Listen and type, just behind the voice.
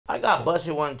I got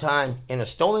busted one time in a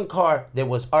stolen car that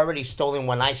was already stolen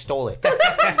when I stole it. Tell me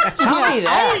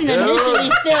that, I didn't initially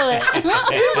steal it.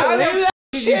 How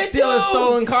did you steal a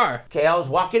stolen car? Okay, I was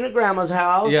walking to grandma's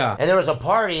house. Yeah. And there was a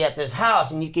party at this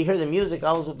house, and you could hear the music.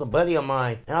 I was with a buddy of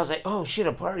mine. And I was like, oh, shit,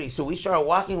 a party. So we started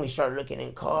walking. We started looking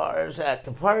in cars at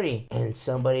the party. And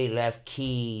somebody left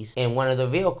keys in one of the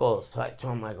vehicles. So I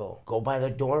told him, I go by the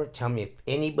door. Tell me if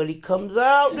anybody comes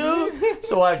out, dude.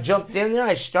 So I jumped in there.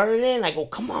 I started in. I go,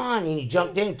 come on. And he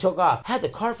jumped in and took off. Had the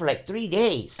car for like 3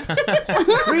 days. 3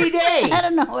 days. I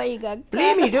don't know where you got.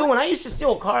 Believe me, dude, when I used to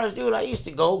steal cars, dude, I used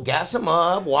to go gas them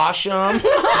up, wash them. He's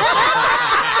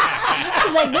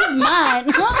like, this is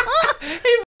mine.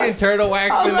 And turtle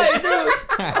wax. I was like, dude,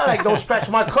 I like, don't scratch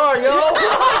my car, yo.